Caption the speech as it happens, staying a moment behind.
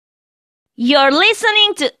You're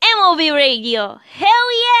listening to MOB Radio. Hell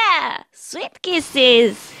yeah! Sweet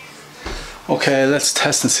kisses. Okay, let's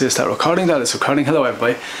test and see if that recording. That is recording. Hello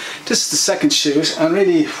everybody. This is the second shoot, and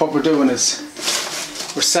really what we're doing is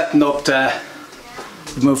we're setting up the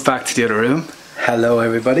move back to the other room. Hello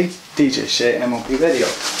everybody. DJ Shea, MOB Radio.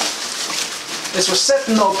 As we're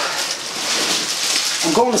setting up,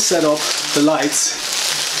 I'm going to set up the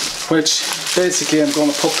lights, which basically I'm going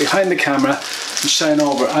to put behind the camera and shine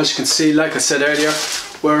over. As you can see, like I said earlier,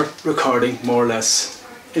 we're recording more or less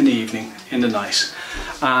in the evening, in the night.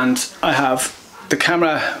 And I have the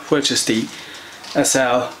camera, which is the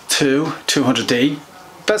SL2 200D,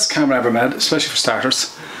 best camera ever made, especially for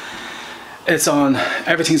starters. It's on,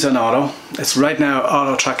 everything's on auto. It's right now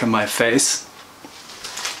auto tracking my face.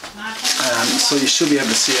 So you should be able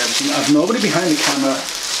to see everything. I've nobody behind the camera.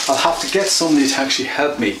 I'll have to get somebody to actually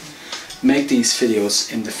help me make these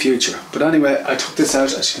videos in the future. But anyway, I took this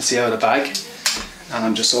out, as you can see, out of the bag, and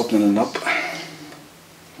I'm just opening it up.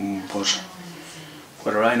 But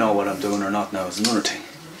whether I know what I'm doing or not now is another thing.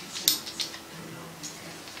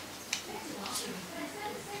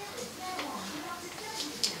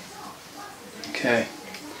 Okay,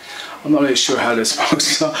 I'm not really sure how this works,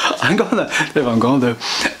 so I'm gonna open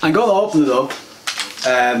it up,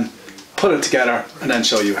 put it together, and then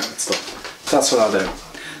show you how it's done. That's what I'll do.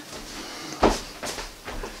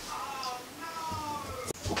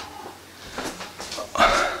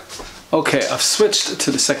 Okay, I've switched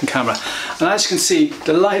to the second camera, and as you can see,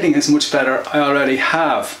 the lighting is much better. I already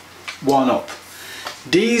have one up.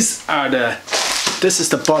 These are this is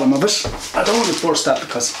the bottom of it. I don't want to burst that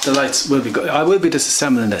because the lights will be good. I will be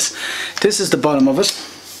disassembling this. This is the bottom of it.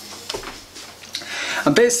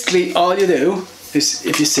 And basically all you do is,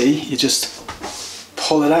 if you see, you just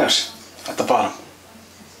pull it out at the bottom.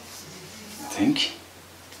 I think.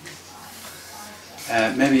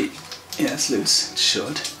 Maybe, yeah, it's loose. It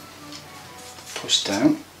should. Push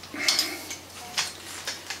down,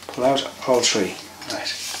 pull out all three,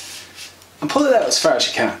 right, and pull it out as far as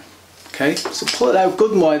you can. Okay, so pull it out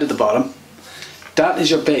good and wide at the bottom. That is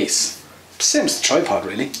your base, same as the tripod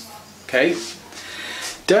really. Okay,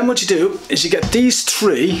 then what you do is you get these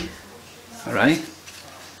three, all right,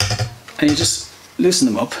 and you just loosen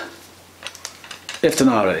them up if they're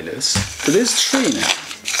not already loose. But there's three now.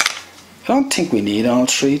 I don't think we need all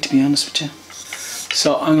three, to be honest with you.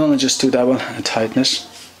 So I'm going to just do that one and tighten it.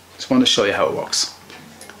 Just want to show you how it works.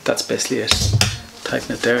 That's basically it.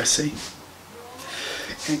 Tighten it there, see?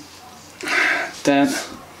 Okay. Then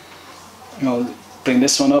I'm going to bring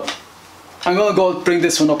this one up. I'm going to go bring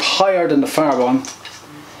this one up higher than the far one.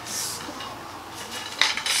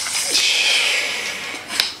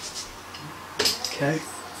 Okay.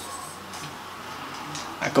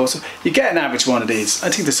 That goes. You get an average one of these. I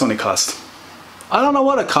think this only cost, I don't know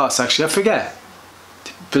what it costs actually, I forget.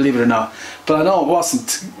 Believe it or not, but I know it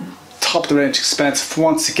wasn't top of the range expensive.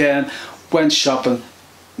 Once again, went shopping,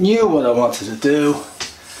 knew what I wanted to do,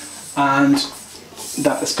 and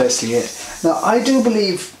that is basically it. Now I do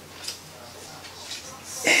believe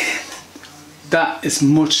that is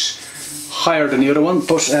much higher than the other one,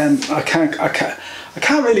 but I can't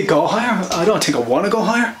really go higher. I don't think I want to go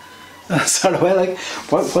higher. Sort of way, like,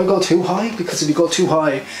 why go too high? Because if you go too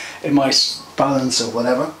high, it might balance or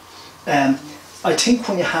whatever. I think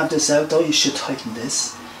when you have this out though, you should tighten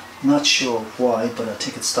this. I'm not sure why, but I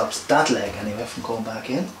think it stops that leg anyway from going back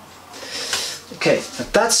in. Okay, now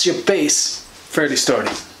that's your base, fairly sturdy.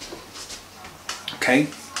 Okay,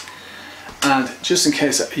 and just in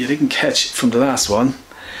case you didn't catch from the last one,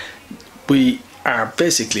 we are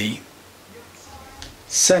basically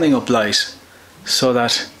setting up light so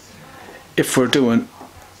that if we're doing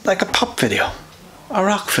like a pop video, a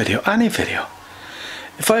rock video, any video,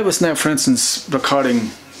 if I was now, for instance,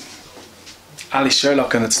 recording Ali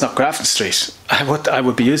Sherlock and it's not Grafton Street, I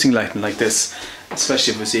would be using lighting like this,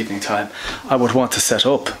 especially if it was evening time. I would want to set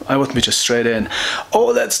up. I wouldn't be just straight in, oh,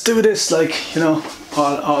 let's do this, like, you know,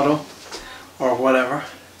 all auto or whatever.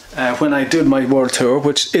 When I did my world tour,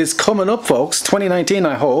 which is coming up, folks, 2019,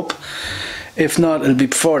 I hope. If not, it'll be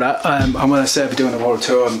before that. And when I say I'll be doing a world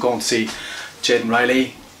tour, I'm going to see Jaden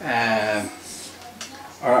Riley,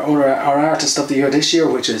 our artist of the year this year,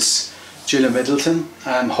 which is Julia Middleton,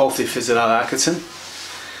 and hopefully visit Al Atkinson.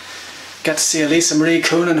 Get to see Elisa Marie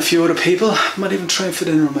Kuhn and a few other people. Might even try and fit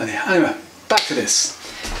in Romania. Anyway, back to this.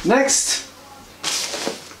 Next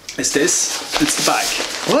is this. It's the bag.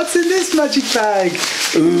 What's in this magic bag?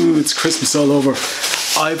 Ooh, it's Christmas all over.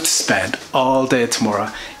 I have to spend all day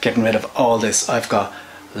tomorrow getting rid of all this. I've got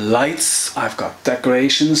lights, I've got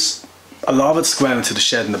decorations, I love it to go out into the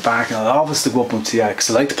shed in the back, and I love it to go up into the attic,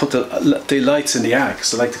 because I like to put the lights in the attic,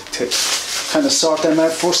 because I like to kind of sort them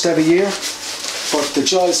out first every year. But the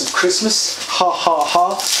joys of Christmas, ha ha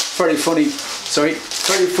ha, very funny, sorry,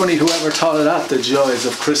 very funny whoever thought of that, the joys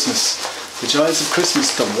of Christmas. The joys of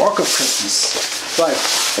Christmas, the work of Christmas. Right,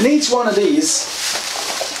 in each one of these,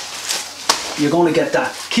 you're going to get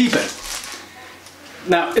that. Keep it.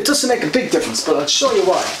 Now, it doesn't make a big difference, but I'll show you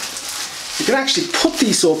why. You can actually put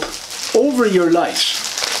these up over your light.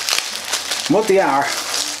 And what they are,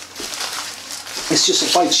 it's just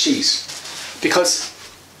a white sheet. Because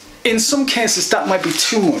in some cases that might be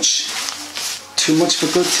too much of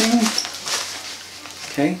a good thing.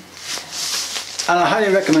 Okay? And I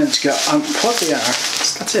highly recommend you get what they are,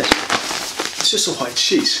 that's it. It's just a white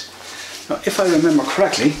sheet. Now, if I remember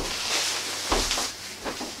correctly,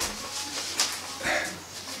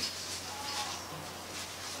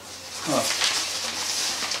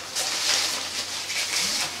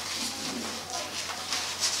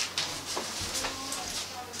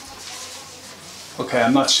 okay,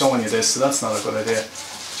 I'm not showing you this, so that's not a good idea.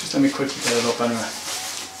 Just let me quickly get it up anyway.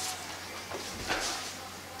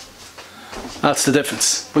 That's the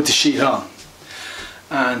difference with the sheet on.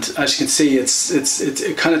 And as you can see,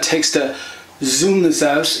 it kind of takes the zoomness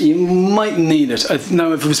out. You might need it.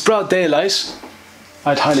 Now, if it was broad daylight,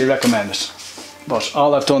 I'd highly recommend it. But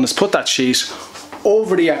all I've done is put that sheet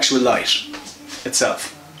over the actual light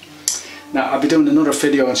itself. Now, I'll be doing another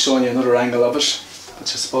video and showing you another angle of it,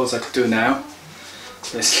 which I suppose I could do now.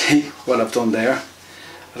 Basically, what I've done there.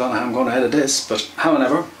 I don't know how I'm going to edit this, but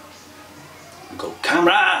however, go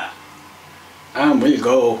camera, and we'll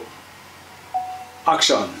go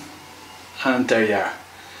action. And there you are.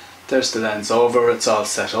 There's the lens over, it's all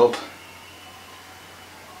set up.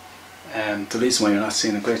 And the reason why you're not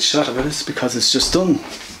seeing a great shot of it is because it's just done.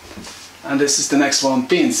 And this is the next one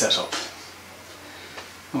being set up.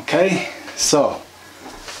 Okay, so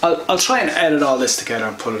I'll try and edit all this together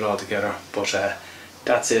and put it all together, but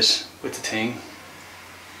that's it with the thing.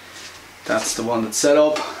 That's the one that's set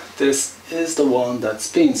up. This is the one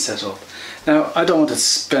that's being set up. Now, I don't want to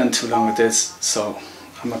spend too long with this, so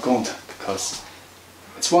I'm not going to, because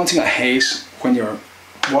it's one thing I hate when you're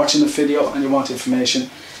watching a video and you want information.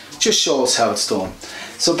 Just show us how it's done.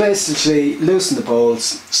 So basically, loosen the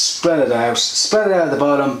bolts, spread it out at the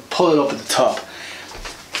bottom, pull it up at the top.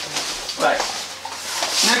 Right,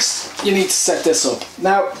 next you need to set this up.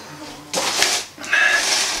 Now,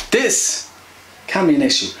 this can be an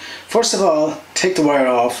issue. First of all, take the wire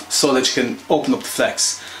off so that you can open up the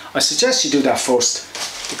flex. I suggest you do that first,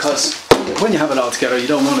 because when you have it all together, you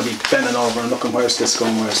don't want to be bending over and looking, where's this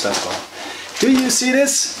going, where's that going. Do you see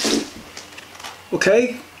this?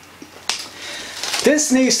 Okay.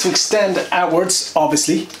 This needs to extend outwards,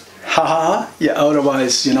 obviously. Haha, yeah,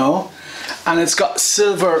 otherwise, you know. And it's got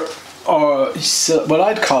silver, or what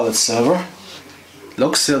I'd call it silver.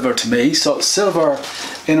 Looks silver to me. So silver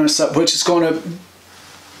inner side, which is going to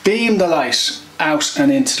beam the light out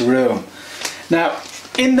and into the room. Now,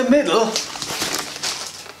 in the middle,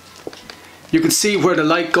 you can see where the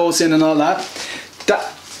light goes in and all that.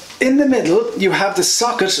 In the middle, you have the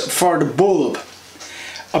socket for the bulb.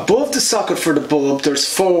 Above the socket for the bulb, there's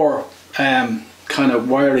four kind of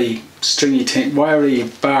wiry, wiry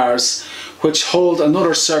bars which hold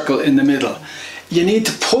another circle in the middle. You need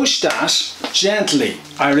to push that gently,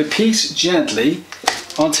 I repeat gently,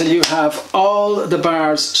 until you have all the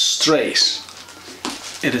bars straight.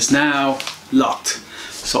 It is now locked.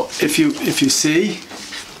 So if you see,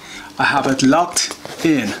 I have it locked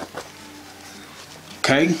in.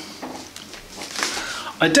 Okay.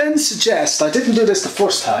 I then suggest, I didn't do this the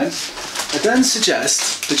first time, I then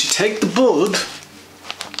suggest that you take the bulb,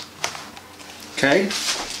 okay,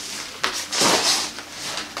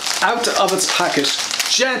 out of its packet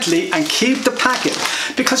gently and keep the packet.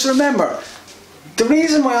 Because remember, the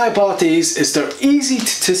reason why I bought these is they're easy to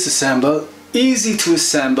disassemble, easy to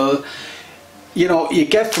assemble. You know, you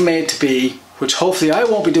get from A to B, which hopefully I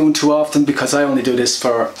won't be doing too often because I only do this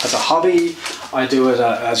as a hobby. I do it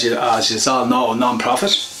as you all know,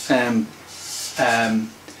 non-profit. And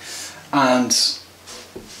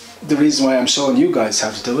the reason why I'm showing you guys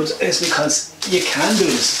how to do it is because you can do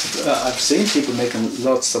this. I've seen people making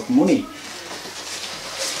lots of money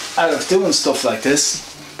out of doing stuff like this.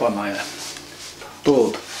 By my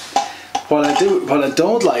bulb. What I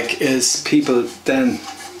don't like is people then,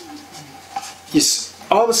 you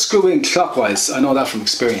always screw in clockwise. I know that from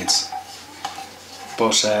experience.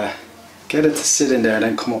 But get it to sit in there and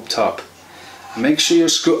then come up top. And make sure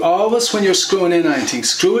always when you're screwing in anything,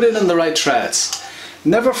 screw it in the right threads.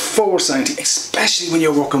 Never force anything, especially when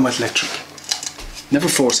you're working with electric. Never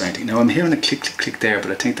force anything. Now I'm hearing a click, click, click there,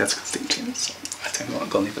 but I think that's because the clean. So I think I'm going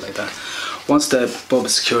to leave it like that. Once the bulb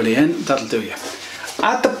is securely in, that'll do you.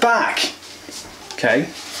 At the back, okay,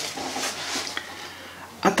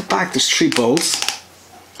 at the back there's 3 bolts,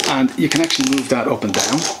 and you can actually move that up and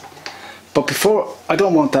down. But before, I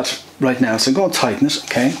don't want that right now, so I'm going to tighten it,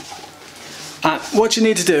 okay? And what you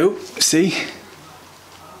need to do, see,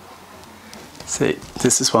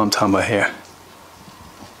 this is what I'm talking about here.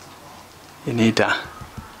 You need that,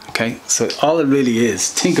 okay? So all it really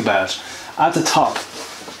is, think about it, at the top,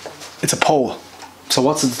 it's a pole. So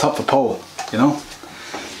what's at the top of the pole, you know?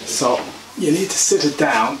 So you need to sit it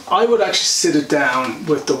down. I would actually sit it down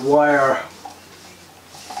with the wire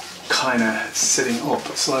kind of sitting up.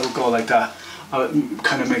 So I would go like that. I would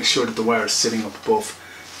kind of make sure that the wire is sitting up above.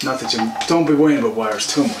 Not that you don't be worrying about wires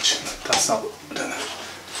too much. That's not what we're doing.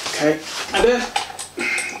 Okay, and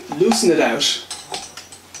then loosen it out.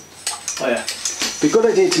 Oh yeah, be a good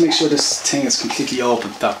idea to make sure this thing is completely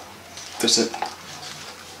open. That there's a,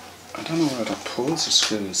 I don't know whether that pulls or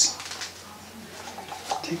screws.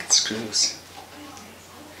 I think it screws.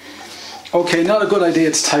 Okay, not a good idea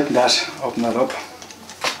to tighten that, open that up.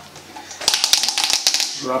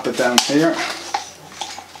 Wrap it down here.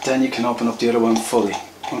 Then you can open up the other one fully.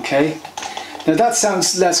 Okay? Now that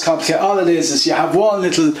sounds less complicated. All it is you have one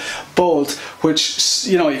little bolt which,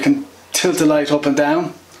 you know, you can tilt the light up and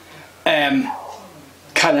down.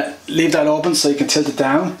 Kind of leave that open so you can tilt it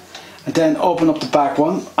down. And then open up the back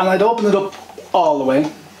one. And I'd open it up all the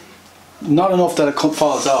way. Not enough that it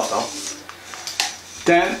falls off though.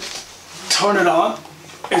 Then turn it on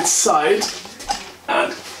its side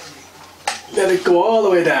and let it go all the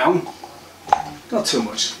way down. Not too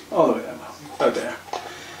much, all the way down, about there.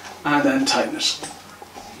 And then tighten it.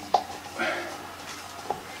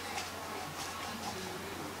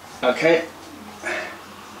 Okay.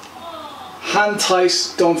 Hand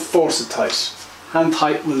tight, don't force it tight. Hand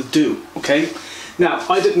tight will do, okay? Now,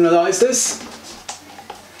 I didn't realise this,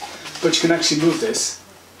 but you can actually move this.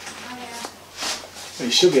 Well,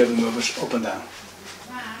 you should be able to move it up and down.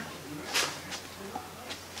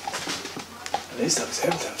 At least I was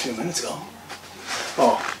able to a few minutes ago.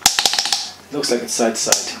 Oh, looks like it's side to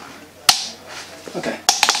side. Okay,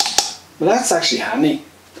 well that's actually handy.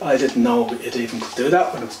 I didn't know it even could do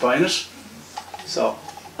that when I was buying it. So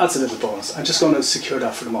that's a little bonus. I'm just going to secure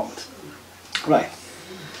that for the moment. Right,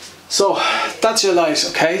 so that's your light,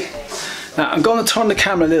 okay? Now I'm going to turn the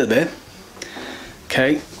camera a little bit,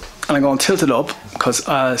 okay? And I'm going to tilt it up because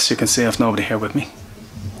as you can see I have nobody here with me.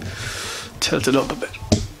 Tilt it up a bit.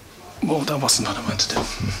 Whoa, that wasn't what I wanted to do.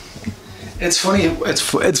 It's funny.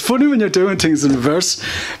 It's funny when you're doing things in reverse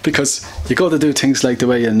because you go to do things like the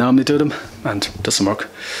way you normally do them and it doesn't work.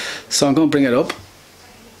 So I'm going to bring it up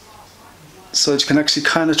so that you can actually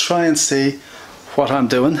kind of try and see what I'm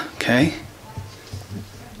doing. Okay.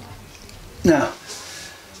 Now,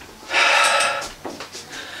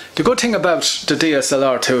 the good thing about the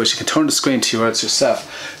DSLR too is you can turn the screen towards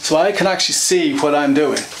yourself, so I can actually see what I'm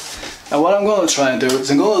doing. Now what I'm going to try and do is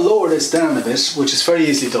I'm going to lower this down a bit, which is very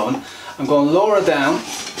easily done. I'm going to lower it down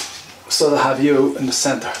so that I have you in the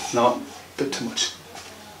centre, not a bit too much,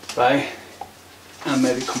 right? And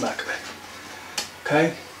maybe come back a bit,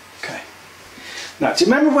 okay? Okay. Now, do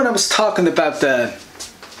you remember when I was talking about the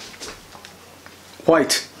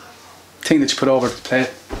white thing that you put over the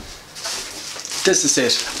plate? This is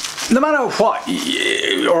it. No matter what,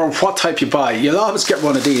 or what type you buy, you'll always get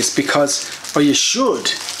one of these because, or you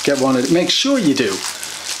should get one of them. Make sure you do,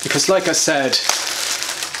 because like I said,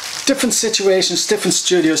 different situations, different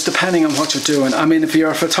studios, depending on what you're doing. I mean, if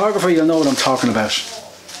you're a photographer, you'll know what I'm talking about,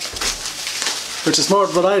 which is more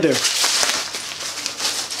than what I do.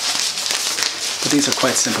 But these are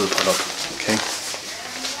quite simple to put up, okay?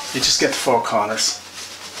 You just get the 4 corners,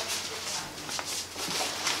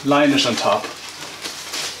 line it on top,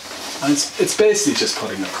 and it's basically just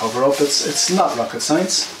putting a cover up. It's not rocket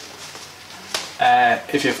science.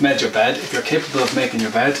 If you've made your bed, if you're capable of making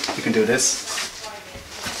your bed, you can do this.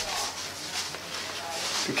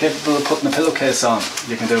 If you're capable of putting a pillowcase on,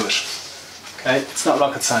 you can do it. Okay, it's not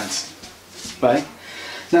rocket science, right?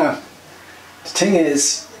 Now, the thing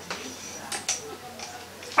is,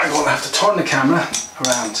 I'm going to have to turn the camera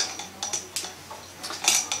around.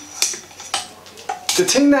 The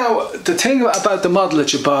thing about the model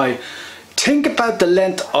that you buy, think about the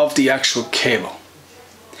length of the actual cable.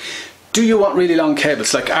 Do you want really long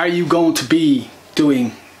cables? Like, are you going to be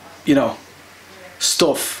doing, you know,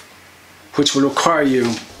 stuff which will require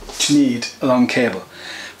you to need a long cable?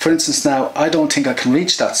 For instance, now I don't think I can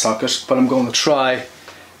reach that socket, but I'm going to try.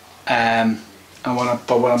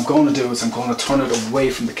 But what I'm going to do is I'm going to turn it away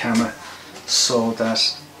from the camera so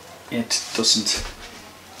that it doesn't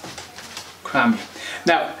cram you.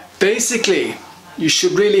 Now basically you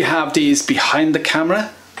should really have these behind the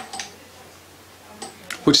camera,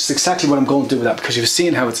 which is exactly what I'm going to do with that, because you've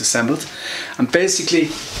seen how it's assembled. And basically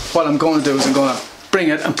what I'm going to do is I'm going to bring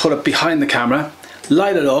it and put it behind the camera,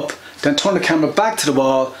 light it up, then turn the camera back to the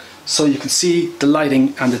wall so you can see the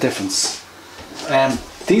lighting and the difference.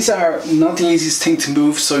 These are not the easiest thing to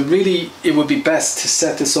move, so really it would be best to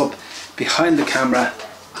set this up behind the camera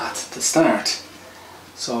at the start.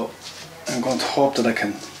 So I'm going to hope that I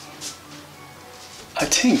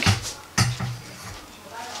think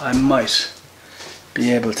I might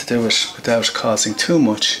be able to do it without causing too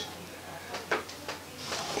much.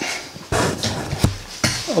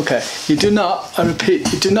 Okay, you do not, I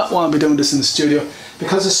repeat, you do not want to be doing this in the studio,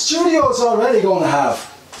 because the studio is already going to have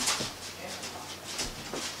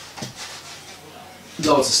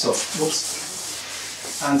loads of stuff.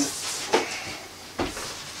 Whoops. And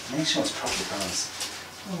make sure it's properly balanced.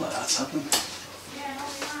 Oh, well, that's happening.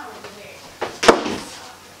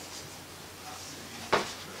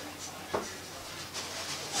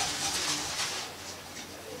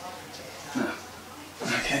 No.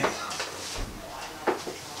 Okay.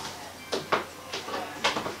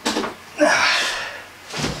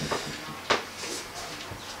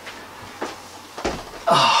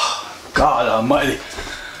 Oh, God almighty.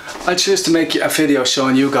 I choose to make a video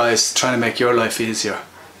showing you guys trying to make your life easier.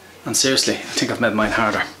 And seriously, I think I've made mine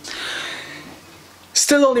harder.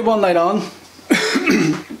 Still only one light on.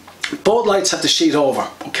 Both lights have the sheet over,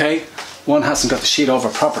 okay? One hasn't got the sheet over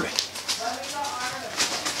properly.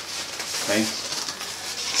 Okay.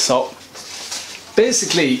 So,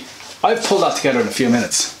 basically, I've pulled that together in a few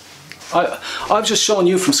minutes. I've just shown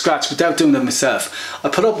you from scratch without doing it myself. I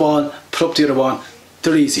put up one, put up the other one.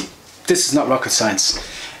 They're easy. This is not rocket science.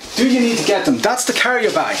 Do you need to get them? That's the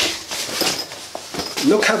carrier bag.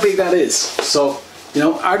 Look how big that is. So, you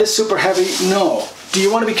know, are they super heavy? No. Do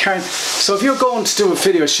you want to be carrying? So if you're going to do a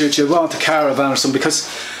video shoot, you'll want a caravan or something, because,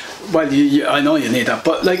 well, I know you need that,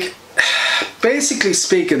 but like, basically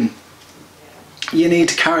speaking, you need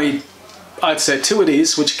to carry, I'd say, 2 of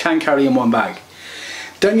these, which you can carry in one bag.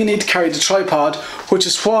 Then you need to carry the tripod, which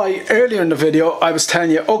is why earlier in the video I was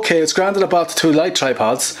telling you, okay, it's granted I bought the 2 light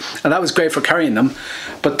tripods, and that was great for carrying them,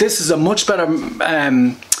 but this is a much better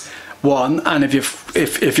one. And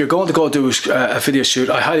if you're going to go do a video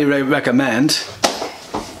shoot, I highly recommend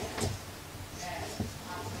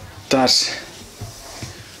that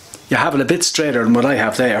you have it a bit straighter than what I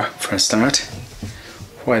have there for a start.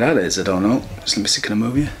 Why that is, I don't know. Just let me see, can I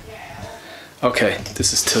move you? Okay,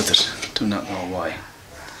 this is tilted. Do not know why.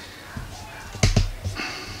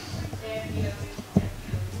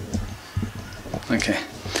 Okay.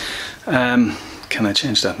 Can I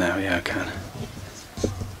change that now? Yeah, I can.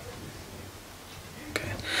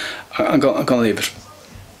 Okay. I'm gonna leave it.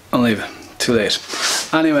 I'll leave it. Too late.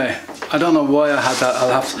 Anyway, I don't know why I had that.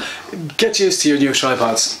 I'll have to get used to your new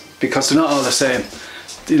tripods, because they're not all the same.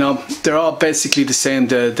 You know, they're all basically the same.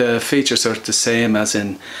 The features are the same as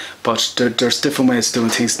in, but there's different ways of doing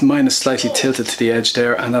things. Mine is slightly tilted to the edge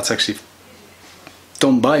there, and that's actually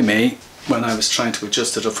done by me when I was trying to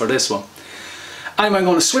adjust it up for this one. Anyway, I'm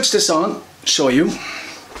going to switch this on, show you.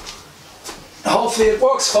 Hopefully it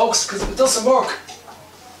works, folks, because if it doesn't work,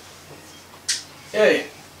 yay.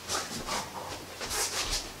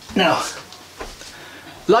 Now,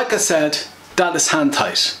 like I said, that is hand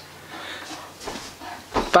tight.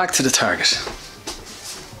 Back to the target.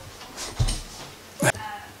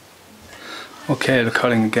 Okay,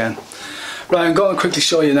 recording again. Right, I'm going to quickly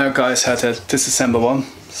show you now, guys, how to disassemble one.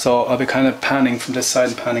 So I'll be kind of panning from this side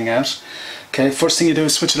and panning out. Okay, first thing you do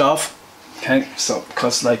is switch it off. Okay, so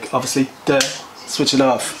because like obviously switch it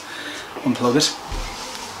off, unplug it.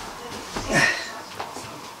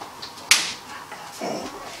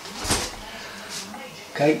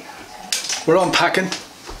 Okay, we're unpacking.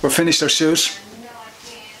 We're finished our shoot.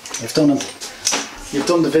 You've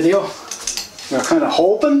done the video. We're kind of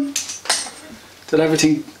hoping that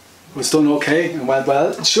everything was done okay and went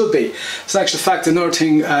well. It should be. It's an actual fact. Another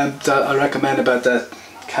thing that I recommend about the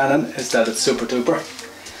Canon is that it's super duper.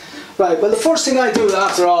 Right, well, the first thing I do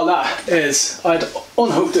after all that is I'd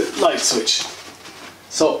unhook the light switch.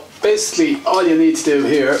 So basically all you need to do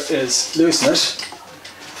here is loosen it.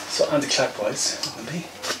 So anti-clockwise.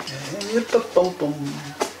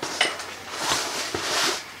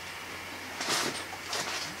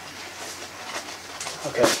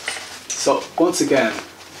 Okay, so once again,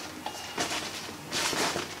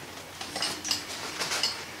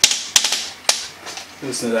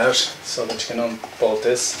 loosen it out so that you can unbolt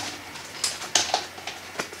this.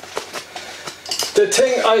 the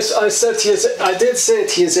thing I said to you, I did say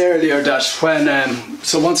to you earlier that when,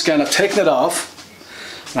 so once again I've taken it off.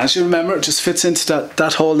 As you remember, it just fits into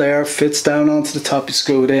that hole there, fits down onto the top, you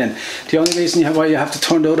screw it in. The only reason why you have to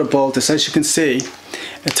turn the other bolt is, as you can see,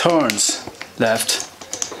 it turns left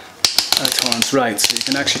and it turns right, so you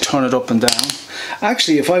can actually turn it up and down.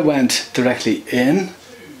 Actually, if I went directly in,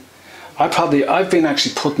 I've been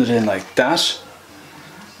actually putting it in like that,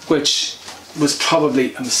 which was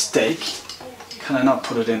probably a mistake. Can I not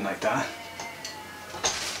put it in like that?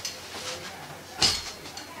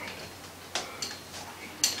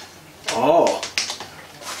 Oh,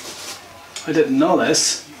 I didn't know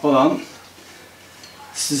this. Hold on.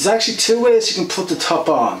 There's actually two ways you can put the top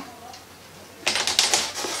on.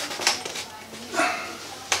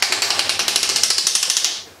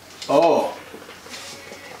 Oh,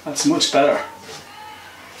 that's much better.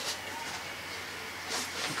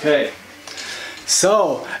 Okay,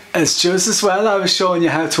 so it's just as well I was showing you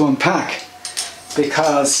how to unpack,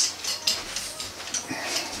 because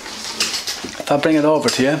if I bring it over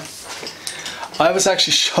to you, I was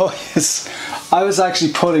actually showing you, I was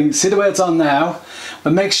actually putting, see the way it's on now,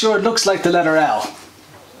 but make sure it looks like the letter L,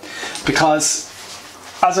 because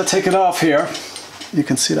as I take it off here, you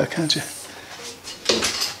can see that, can't you?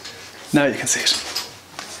 Now you can see it.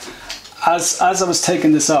 As I was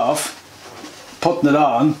taking this off, putting it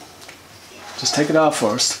on, just take it off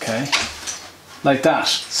first, okay, like that,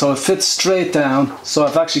 so it fits straight down. So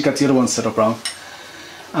I've actually got the other one set up wrong,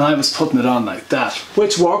 and I was putting it on like that,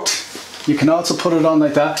 which worked. You can also put it on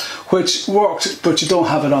like that, which worked, but you don't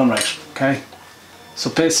have it on right, okay?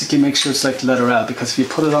 So basically make sure it's like the letter L, because if you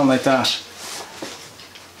put it on like that,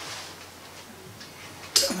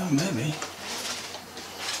 maybe.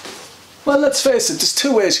 Well, let's face it, there's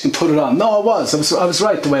two ways you can put it on. No, I was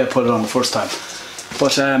right the way I put it on the first time.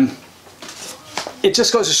 But it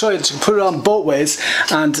just goes to show you that you can put it on both ways,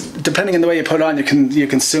 and depending on the way you put it on, you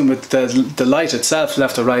can zoom with the light itself,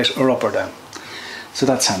 left or right, or up or down. So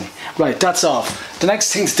that's handy. Right, that's off. The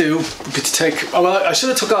next thing to do would be to take, oh, well, I should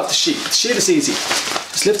have took off the sheet, but the sheet is easy.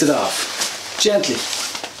 Just lift it off, gently.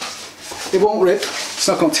 It won't rip, it's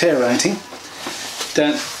not going to tear or anything.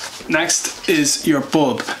 Then next is your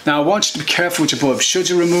bulb. Now I want you to be careful with your bulb. Should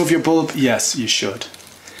you remove your bulb? Yes, you should.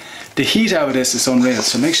 The heat out of this is unreal,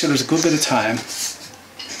 so make sure there's a good bit of time.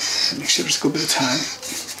 Make sure there's a good bit of time.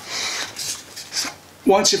 So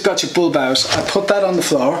once you've got your bulb out, I put that on the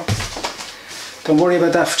floor. Don't worry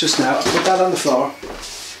about that for just now. I put that on the floor.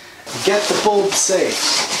 Get the bulb safe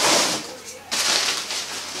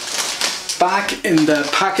back in the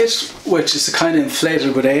packet, which is kind of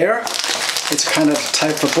inflated with air. It's a kind of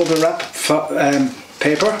type of bubble wrap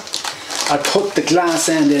paper. I put the glass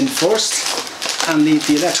end in first and leave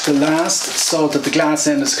the electrical last, so that the glass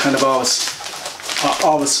end is kind of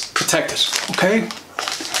always protected. Okay,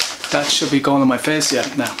 that should be going on my face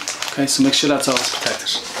yet now. Okay, so make sure that's always protected.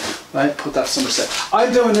 Right, put that somewhere set.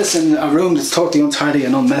 I'm doing this in a room that's totally untidy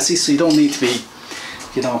and unmessy, so you don't need to be,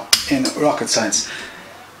 you know, in rocket science.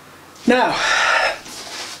 Now,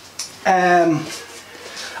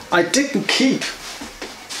 I didn't keep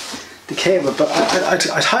the cable, but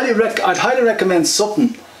I'd highly recommend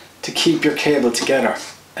something to keep your cable together,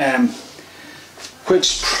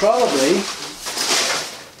 which probably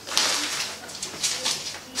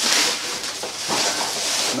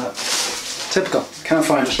typical, can't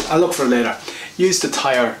find it, I'll look for it later. Use the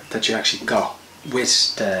tire that you actually got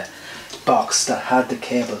with the box that had the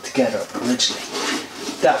cable together originally.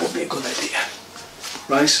 That would be a good idea,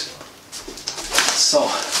 right? So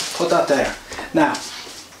put that there. Now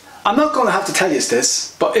I'm not going to have to tell you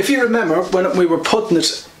this, but if you remember when we were putting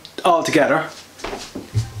it all together,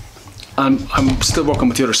 I'm still working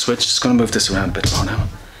with the other switch, just going to move this around a bit more now.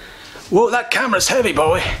 Whoa, that camera's heavy,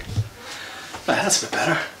 boy. That's a bit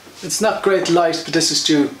better. It's not great light, but this is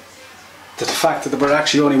due to the fact that we're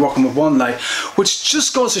actually only working with one light, which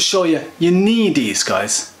just goes to show you, you need these,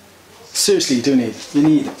 guys. Seriously, you do need it. You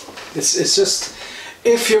need it. It's just,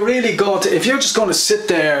 if you're really going to, if you're just going to sit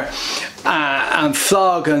there and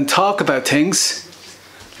flog and talk about things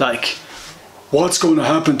like what's going to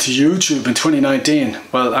happen to YouTube in 2019,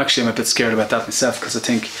 well, actually I'm a bit scared about that myself, because I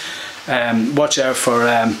think watch out for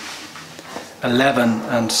 11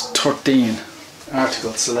 and 13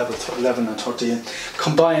 articles. 11 and 13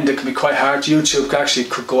 combined, it can be quite hard. YouTube actually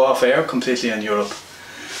could go off air completely in Europe,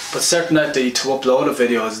 but certainly to upload a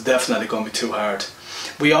video is definitely going to be too hard.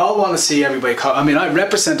 We all want to see everybody. I mean, I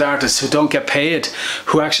represent artists who don't get paid,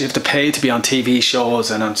 who actually have to pay to be on TV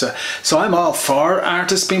shows, and so I'm all for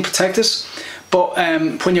artists being protected. But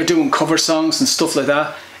when you're doing cover songs and stuff like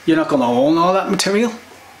that, you're not going to own all that material.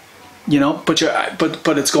 you know, but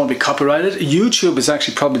it's going to be copyrighted. YouTube is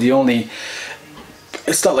actually probably the only,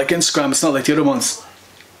 it's not like Instagram, it's not like the other ones,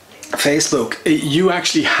 Facebook. You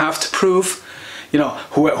actually have to prove, you know,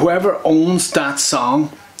 whoever owns that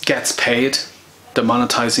song gets paid the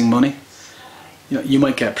monetizing money. You know, you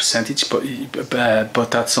might get a percentage,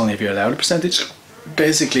 but that's only if you're allowed a percentage.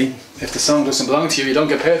 Basically, if the song doesn't belong to you, you don't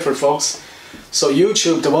get paid for it, folks. So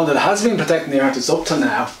YouTube, the one that has been protecting the artists up to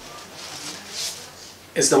now,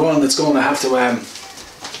 is the one that's going to have to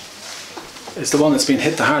is the one that's been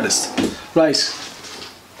hit the hardest. Right,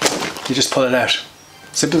 you just pull it out.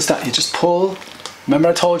 Simple as that. You just pull. Remember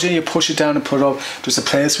I told you, you push it down and put it up. There's a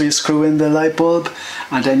place where you screw in the light bulb,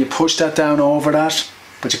 and then you push that down over that.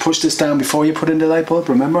 But you push this down before you put in the light bulb,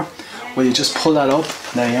 remember? Well, you just pull that up,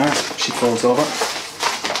 and there you are. She folds over.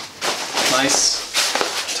 Nice,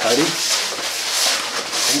 tidy.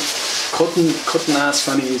 Couldn't ask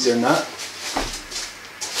for any easier than that.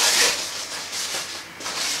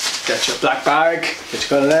 Get your black bag, get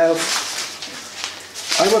your got it out.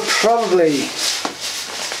 I would probably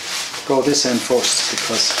go this end first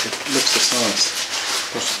because it looks the smallest.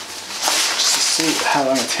 But just to see how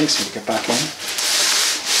long it takes me to get back in.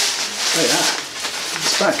 There you are.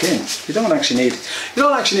 It's back in. You don't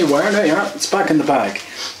actually need wire. There you are. It's back in the bag.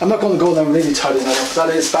 I'm not going to go down really tight enough, but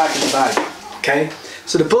that is back in the bag. Okay?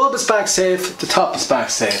 So the bulb is back safe, the top is back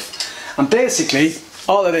safe. And basically,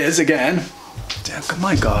 all it is, again, oh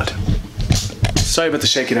my God. Sorry about the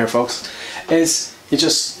shaky there, folks. Is you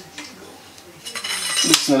just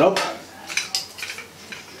loosen it up.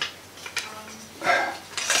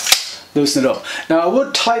 Loosen it up. Now I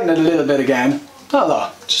would tighten it a little bit again. Not a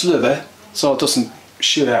lot, just a little bit, so it doesn't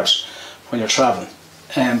shoot out when you're traveling.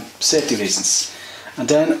 Safety reasons. And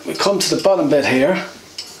then we come to the bottom bit here,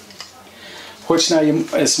 which now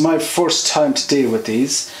is my first time to deal with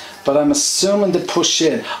these, but I'm assuming they push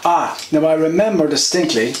in. Now I remember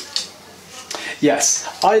distinctly, yes,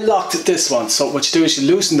 I locked this one, so what you do is you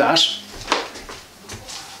loosen that.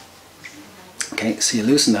 Okay, so you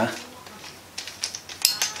loosen that.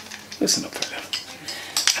 Loosen up for a little.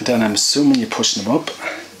 And then I'm assuming you're pushing them up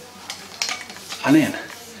and in.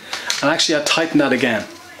 And actually I tighten that again.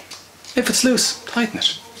 If it's loose, tighten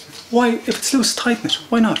it. Why? If it's loose, tighten it.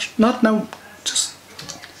 Why not? Not now, just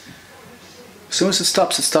as soon as it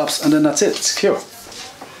stops, and then that's it, it's secure.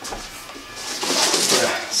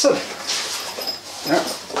 So, yeah.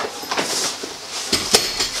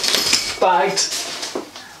 Bagged.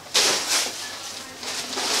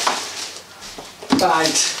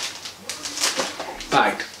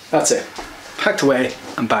 Bagged. That's it. Packed away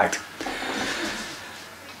and bagged.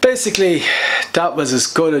 Basically, that was as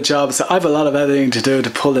good a job as I have a lot of editing to do to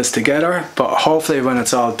pull this together, but hopefully when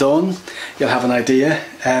it's all done, you'll have an idea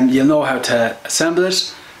and you'll know how to assemble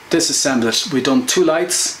it, disassemble it. We've done 2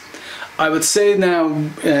 lights. I would say now,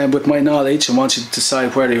 with my knowledge, and once you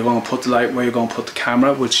decide where you're going to put the light, where you're going to put the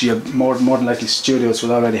camera, which you more than likely studios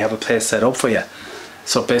will already have a place set up for you.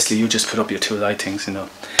 So basically you just put up your 2 light things, you know.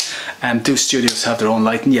 Do studios have their own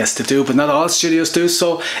lighting? Yes, they do, but not all studios do.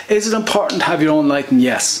 So is it important to have your own lighting?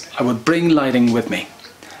 Yes. I would bring lighting with me.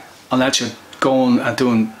 Unless you're going and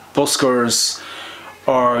doing buskers,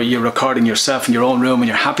 or you're recording yourself in your own room and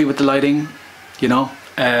you're happy with the lighting, you know.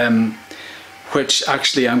 Which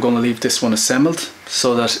actually I'm going to leave this one assembled,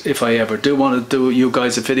 so that if I ever do want to do you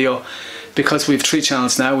guys a video, because we've 3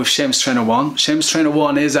 channels now. We've Seamus Trainer 1. Seamus Trainer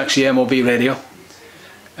 1 is actually MOB radio.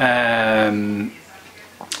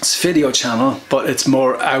 It's a video channel, but it's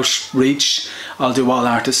more outreach. I'll do all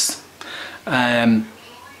artists.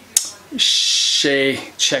 Shea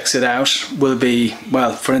checks it out. Will be,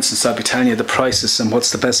 well, for instance, I'll be telling you the prices and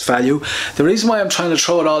what's the best value. The reason why I'm trying to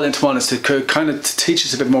throw it all into one is to kind of teach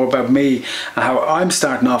us a bit more about me and how I'm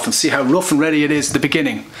starting off, and see how rough and ready it is at the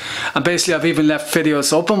beginning. And basically I've even left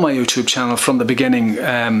videos up on my YouTube channel from the beginning,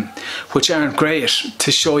 which aren't great,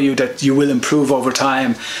 to show you that you will improve over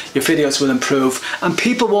time. Your videos will improve and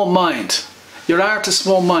people won't mind. Your artists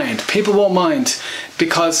won't mind. People won't mind,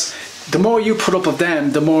 because the more you put up of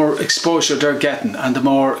them, the more exposure they're getting and the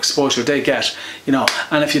more exposure they get, you know.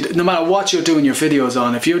 And if you, no matter what you're doing your videos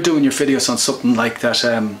on, if you're doing your videos on something like that,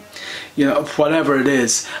 you know, whatever it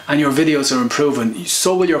is, and your videos are improving,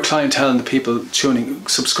 so will your clientele and the people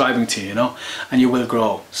subscribing to you, you know, and you will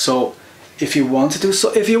grow. So if you want to do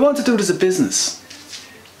it as a business,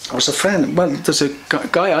 or as a friend, well, there's a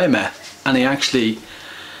guy I met, and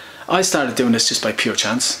I started doing this just by pure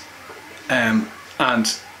chance, and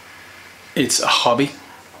it's a hobby.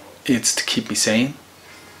 It's to keep me sane.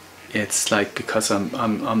 It's like, because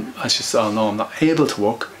I just all know I'm not able to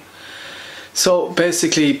work. So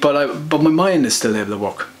basically, but my mind is still able to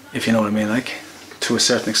work, if you know what I mean, like, to to a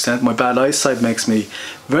certain extent. My bad eyesight makes me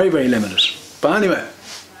very, very limited. But anyway,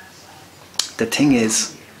 the thing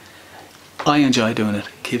is, I enjoy doing it.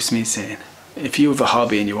 It keeps me sane. If you have a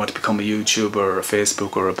hobby and you want to become a YouTuber or a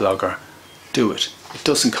Facebook or a blogger, do it. It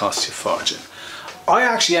doesn't cost you a fortune. I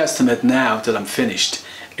actually estimate now that I'm finished,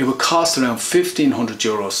 it would cost around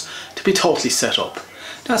 €1,500 to be totally set up.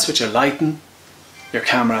 That's with your lighting, your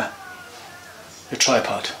camera, your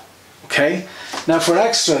tripod. Okay? Now for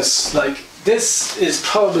extras, like this is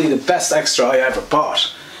probably the best extra I ever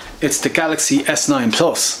bought. It's the Galaxy S9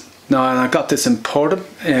 Plus. Now I got this imported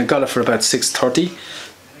and got it for about $630.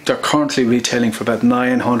 They're currently retailing for about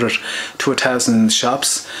 900 to 1,000 in the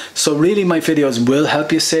shops. So really my videos will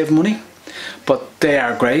help you save money, but they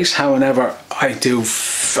are great. However,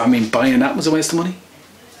 I mean, buying that was a waste of money.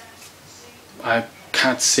 I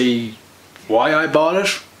can't see why I bought it.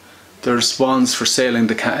 There's ones for sale in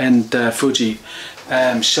the Fuji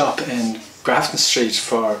shop in Grafton Street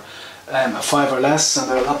for a $5 or less, and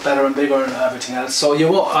they're a lot better and bigger and everything else. So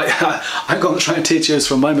you won't, I'm going to try and teach you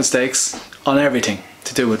from my mistakes on everything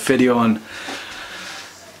to do with video and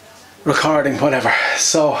recording, whatever.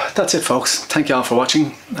 So that's it, folks. Thank you all for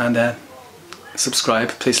watching, and subscribe.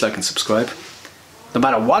 Please like and subscribe. No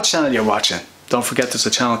matter what channel you're watching, don't forget there's a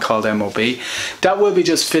channel called MOB. That will be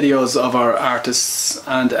just videos of our artists,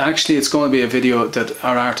 and actually it's going to be a video that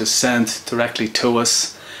our artists send directly to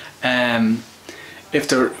us.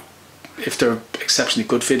 If they're exceptionally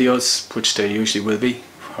good videos, which they usually will be,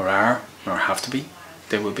 or are, or have to be,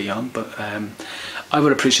 they will be on. But I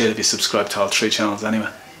would appreciate if you subscribe to all 3 channels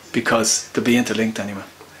anyway, because they'll be interlinked anyway,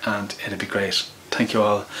 and it'll be great. Thank you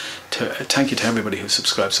all. Thank you to everybody who's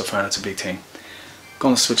subscribed so far. That's a big thing.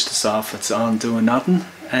 Gonna switch this off. It's on doing nothing.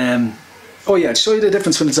 Oh yeah, I'll show you the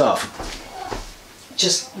difference when it's off.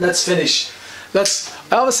 Just let's finish.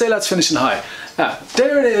 I always say let's finish in high.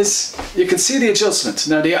 There it is. You can see the adjustment.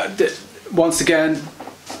 Now once again,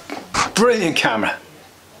 brilliant camera.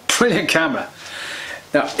 Brilliant camera.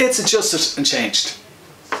 Now it's adjusted and changed.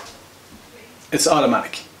 It's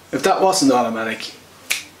automatic. If that wasn't automatic,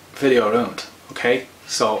 video ruined. Okay,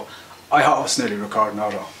 so I always nearly record an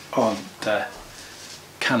auto on the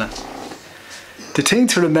Canon. The thing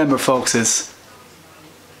to remember, folks, is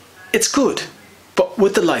it's good, but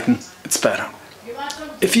with the lighting it's better.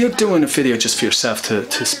 If you're doing a video just for yourself,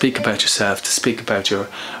 to speak about yourself, to speak about your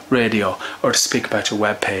radio, or to speak about your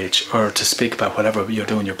web page, or to speak about whatever you're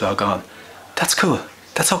doing your blog on, that's cool.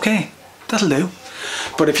 That's okay. That'll do.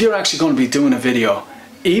 But if you're actually going to be doing a video,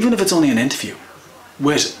 even if it's only an interview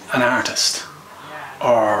with an artist,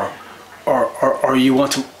 or you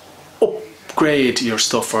want to upgrade your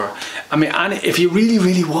stuff, or I mean, and if you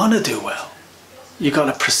really want to do well, you got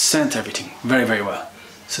to present everything very, very well.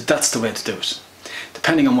 So that's the way to do it,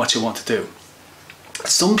 depending on what you want to do.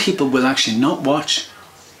 Some people will actually not watch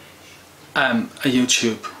a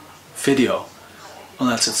YouTube video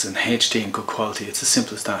unless it's in HD and good quality. It's as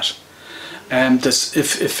simple as that.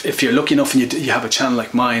 If you're lucky enough and you have a channel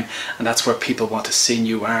like mine, and that's where people want to see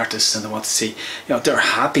new artists, and they want to see, you know, they're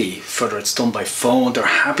happy whether it's done by phone. They're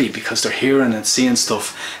happy because they're hearing and seeing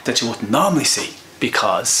stuff that you wouldn't normally see,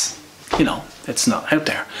 because, you know, it's not out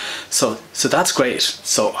there. So that's great.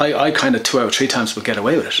 So I kind of 2 out of 3 times will get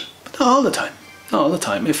away with it, but not all the time. Not all the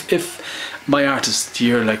time. If my artist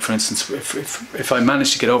year, like for instance, if I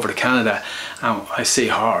manage to get over to Canada and I see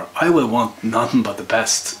her, I will want nothing but the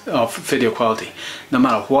best of video quality, no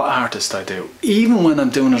matter what artist I do. Even when I'm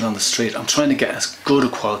doing it on the street, I'm trying to get as good a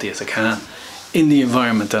quality as I can in the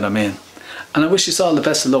environment that I'm in. And I wish you all the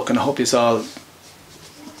best of luck, and I hope you all,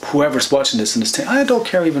 whoever's watching this in this thing, I don't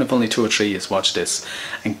care even if only 2 or 3 of you watch this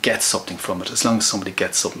and get something from it, as long as somebody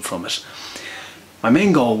gets something from it. My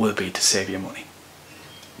main goal will be to save you money,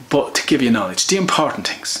 but to give you knowledge, the important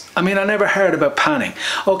things. I mean, I never heard about panning.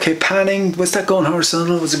 Okay, panning, was that going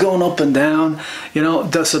horizontal? Was it going up and down? You know,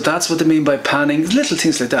 so that's what they mean by panning. Little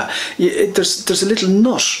things like that. There's a little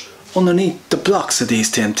nut underneath the blocks of these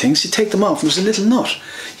damn things. You take them off and there's a little nut.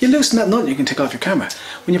 You loosen that nut and you can take off your camera.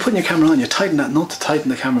 When you're putting your camera on, you tighten that nut to tighten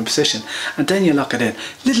the camera in position, and then you lock it in.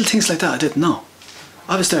 Little things like that I didn't know.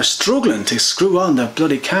 I was there struggling to screw on the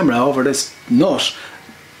bloody camera over this nut,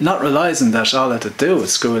 not realising that all I had to do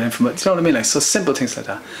was screw it in from it. You know what I mean? Like, so simple things like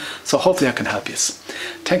that. So hopefully I can help you.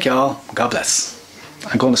 Thank you all. God bless.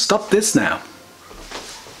 I'm going to stop this now.